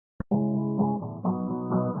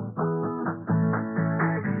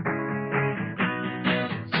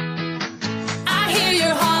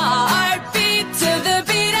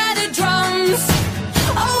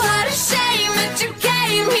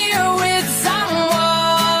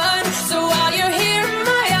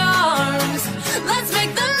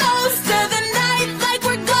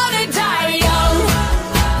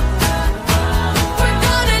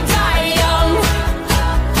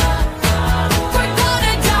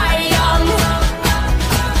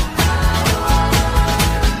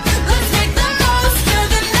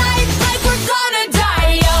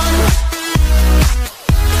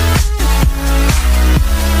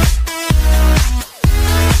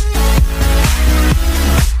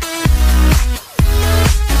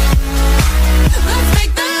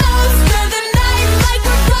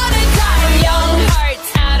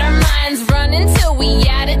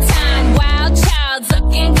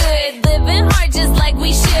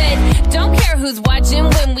who's watching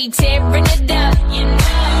when we tearing it up. You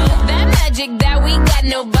know that magic that we got,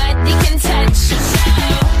 nobody can touch.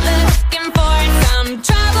 Looking for some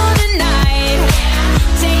trouble tonight.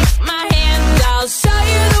 Take my hand, I'll show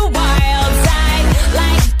you the wild side.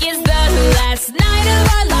 Like it's the last night of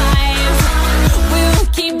our lives. We'll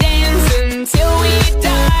keep dancing till we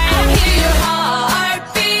die. I hear your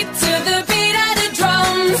heartbeat to the beat of the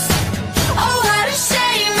drums. Oh, what a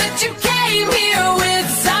shame that you came here with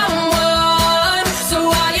someone. So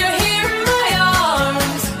while you're here in my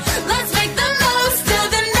arms, let's make the most of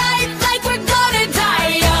the night like we're gonna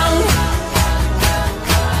die young.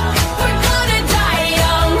 We're gonna die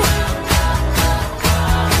young.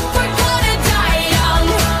 We're gonna die young.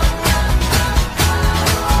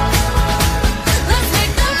 Let's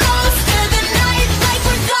make the most of the night like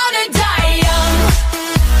we're gonna die young.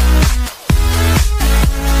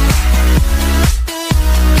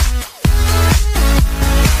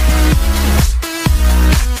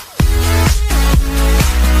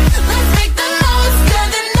 Let's make the most of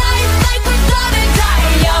the night like we're gonna die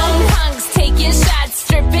young. Punks taking shots,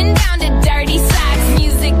 stripping down to dirty socks.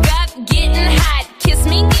 Music up, getting hot. Kiss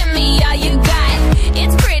me, give me all you got.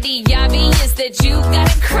 It's pretty obvious that you got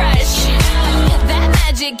a crush. That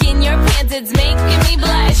magic in your pants, it's making me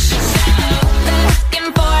blush. Looking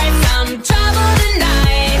for some trouble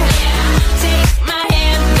tonight. Take my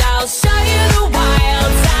hand, I'll show you the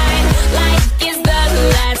wild side. Like it's the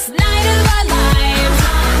last night of our lives.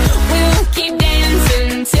 We'll keep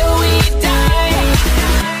dancing till we die.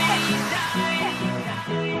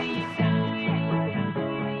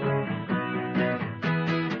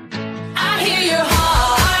 I hear your